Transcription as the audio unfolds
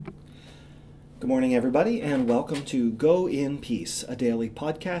Good morning, everybody, and welcome to Go in Peace, a daily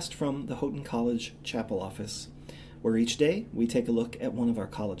podcast from the Houghton College Chapel office, where each day we take a look at one of our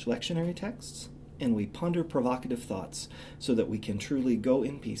college lectionary texts and we ponder provocative thoughts so that we can truly go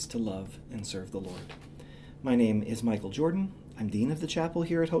in peace to love and serve the Lord. My name is Michael Jordan. I'm Dean of the Chapel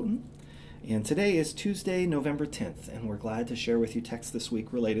here at Houghton, and today is Tuesday, November 10th, and we're glad to share with you texts this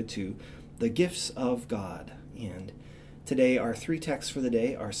week related to the gifts of God. And today, our three texts for the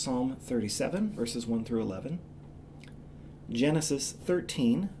day are Psalm 37, verses 1 through 11, Genesis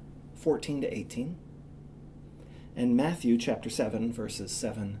 13, 14 to 18, and Matthew chapter 7, verses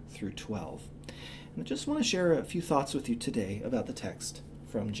 7 through 12. And I just want to share a few thoughts with you today about the text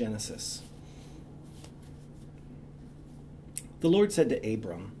from Genesis. The Lord said to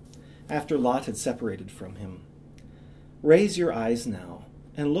Abram, after Lot had separated from him, "Raise your eyes now,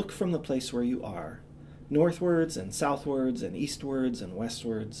 and look from the place where you are, northwards and southwards and eastwards and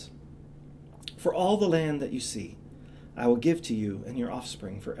westwards. For all the land that you see, I will give to you and your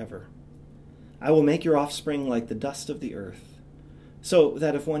offspring forever. I will make your offspring like the dust of the earth, so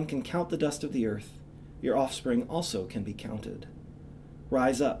that if one can count the dust of the earth, your offspring also can be counted.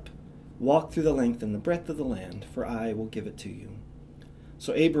 Rise up, walk through the length and the breadth of the land, for I will give it to you."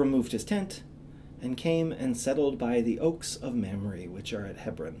 So Abram moved his tent and came and settled by the oaks of Mamre, which are at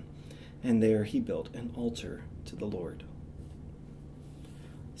Hebron. And there he built an altar to the Lord.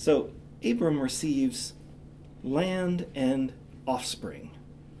 So Abram receives land and offspring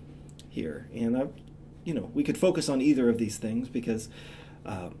here. And, we could focus on either of these things because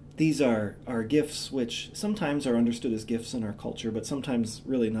these are gifts which sometimes are understood as gifts in our culture, but sometimes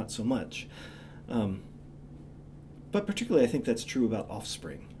really not so much. But particularly I think that's true about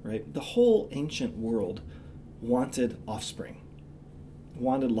offspring, right? The whole ancient world wanted offspring.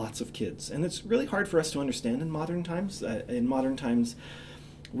 Wanted lots of kids, and it's really hard for us to understand in modern times.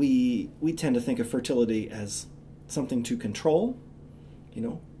 We tend to think of fertility as something to control.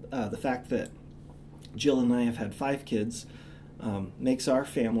 The fact that Jill and I have had 5 kids makes our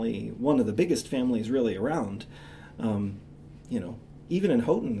family one of the biggest families really around. Even in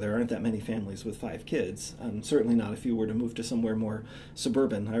Houghton, there aren't that many families with 5 kids. Certainly not if you were to move to somewhere more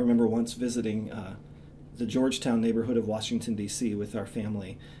suburban. I remember once visiting the Georgetown neighborhood of Washington, D.C. with our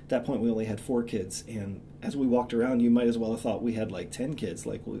family. At that point, we only had 4 kids, and as we walked around, you might as well have thought we had like 10 kids,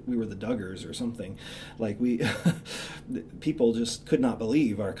 like we were the Duggars or something. Like people just could not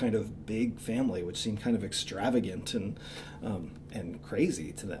believe our kind of big family, which seemed kind of extravagant and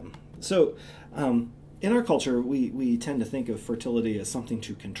crazy to them. So in our culture, we tend to think of fertility as something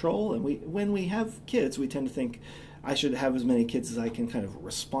to control, and when we have kids, we tend to think, I should have as many kids as I can kind of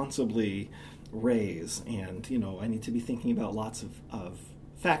responsibly raise, and I need to be thinking about lots of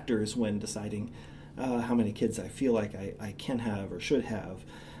factors when deciding how many kids I feel like I can have or should have.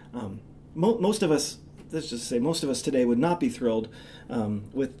 Most of us, let's just say, most of us today would not be thrilled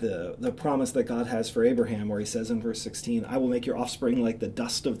with the promise that God has for Abraham, where he says in verse 16, "I will make your offspring like the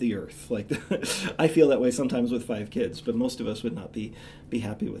dust of the earth." Like I feel that way sometimes with 5 kids, but most of us would not be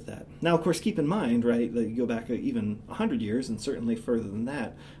happy with that. Now, of course, keep in mind, right, that you go back even 100 years, and certainly further than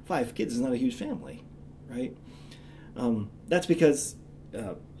that, 5 kids is not a huge family, right? That's because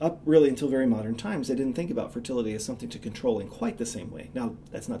up really until very modern times, they didn't think about fertility as something to control in quite the same way. Now,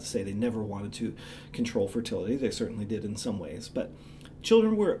 that's not to say they never wanted to control fertility. They certainly did in some ways. But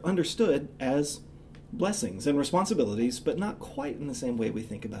children were understood as blessings and responsibilities, but not quite in the same way we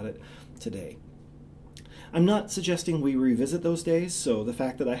think about it today. I'm not suggesting we revisit those days, so the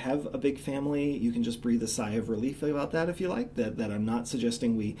fact that I have a big family, you can just breathe a sigh of relief about that if you like, that I'm not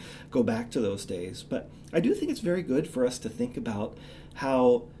suggesting we go back to those days. But I do think it's very good for us to think about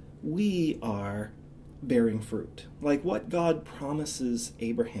how we are bearing fruit. Like what God promises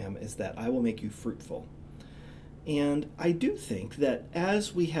Abraham is that I will make you fruitful. And I do think that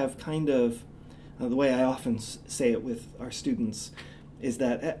as we have kind of, the way I often say it with our students, is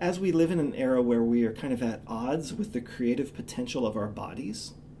that as we live in an era where we are kind of at odds with the creative potential of our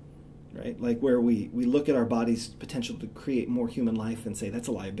bodies, right? Like where we look at our body's potential to create more human life and say that's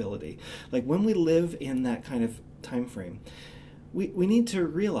a liability. Like when we live in that kind of time frame, we need to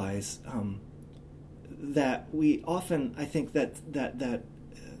realize that we often, I think that the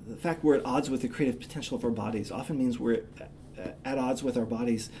fact we're at odds with the creative potential of our bodies often means we're at odds with our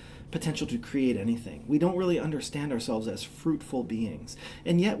body's potential to create anything. We don't really understand ourselves as fruitful beings.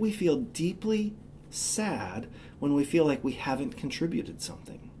 And yet we feel deeply sad when we feel like we haven't contributed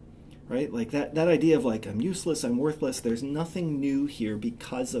something. Right? Like that idea of like, I'm useless, I'm worthless, there's nothing new here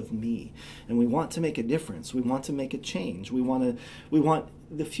because of me. And we want to make a difference. We want to make a change. We want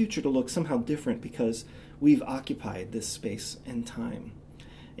the future to look somehow different because we've occupied this space and time.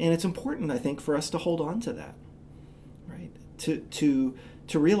 And it's important, I think, for us to hold on to that, right? To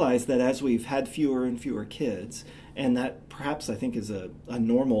realize that as we've had fewer and fewer kids, and that perhaps I think is a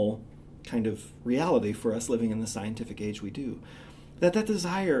normal kind of reality for us living in the scientific age we do, that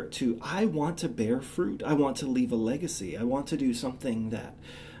desire I want to bear fruit, I want to leave a legacy, I want to do something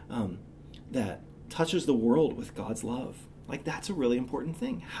that touches the world with God's love. Like, that's a really important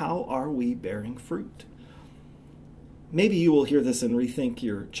thing. How are we bearing fruit? Maybe you will hear this and rethink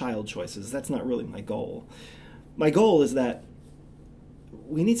your child choices. That's not really my goal. My goal is that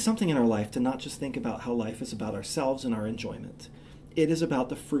we need something in our life to not just think about how life is about ourselves and our enjoyment. It is about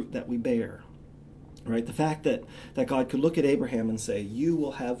the fruit that we bear, right? The fact that God could look at Abraham and say, you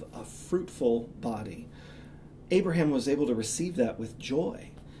will have a fruitful body. Abraham was able to receive that with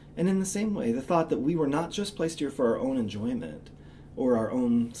joy. And in the same way, the thought that we were not just placed here for our own enjoyment or our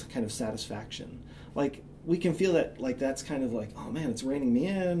own kind of satisfaction. Like, we can feel that, like, that's kind of like, oh man, it's reining me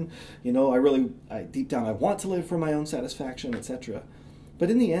in. You know, deep down, I want to live for my own satisfaction, etc. But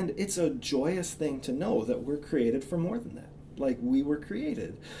in the end, it's a joyous thing to know that we're created for more than that. Like, we were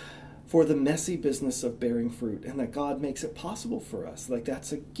created for the messy business of bearing fruit, and that God makes it possible for us. Like,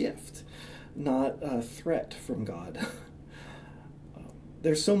 that's a gift, not a threat from God.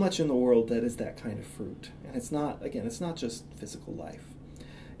 There's so much in the world that is that kind of fruit. And it's not just physical life.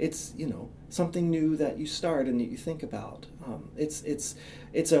 It's, something new that you start and that you think about. It's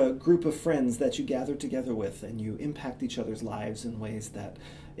a group of friends that you gather together with, and you impact each other's lives in ways that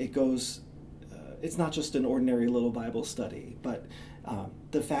it goes, it's not just an ordinary little Bible study, but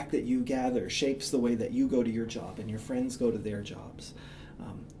the fact that you gather shapes the way that you go to your job and your friends go to their jobs.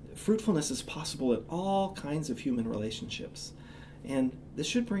 Fruitfulness is possible in all kinds of human relationships. And this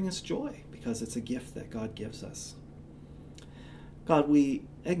should bring us joy because it's a gift that God gives us. God, we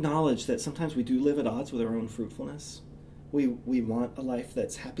acknowledge that sometimes we do live at odds with our own fruitfulness. We want a life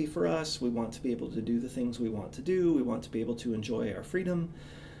that's happy for us. We want to be able to do the things we want to do. We want to be able to enjoy our freedom.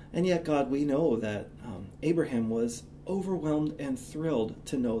 And yet, God, we know that Abraham was overwhelmed and thrilled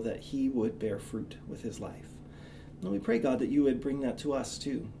to know that he would bear fruit with his life. And we pray, God, that you would bring that to us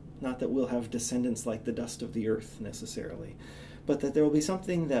too. Not that we'll have descendants like the dust of the earth necessarily, but that there will be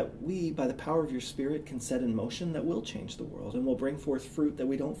something that we, by the power of your Spirit, can set in motion that will change the world and will bring forth fruit that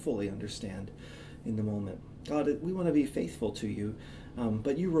we don't fully understand in the moment. God, we want to be faithful to you,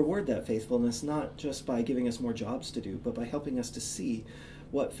 but you reward that faithfulness not just by giving us more jobs to do, but by helping us to see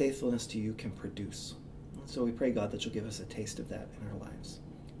what faithfulness to you can produce. So we pray, God, that you'll give us a taste of that in our lives.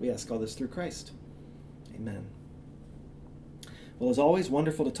 We ask all this through Christ. Amen. Well, as always,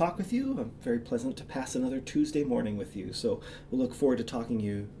 wonderful to talk with you. Very pleasant to pass another Tuesday morning with you. So we'll look forward to talking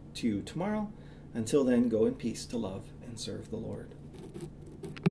to you tomorrow. Until then, go in peace to love and serve the Lord.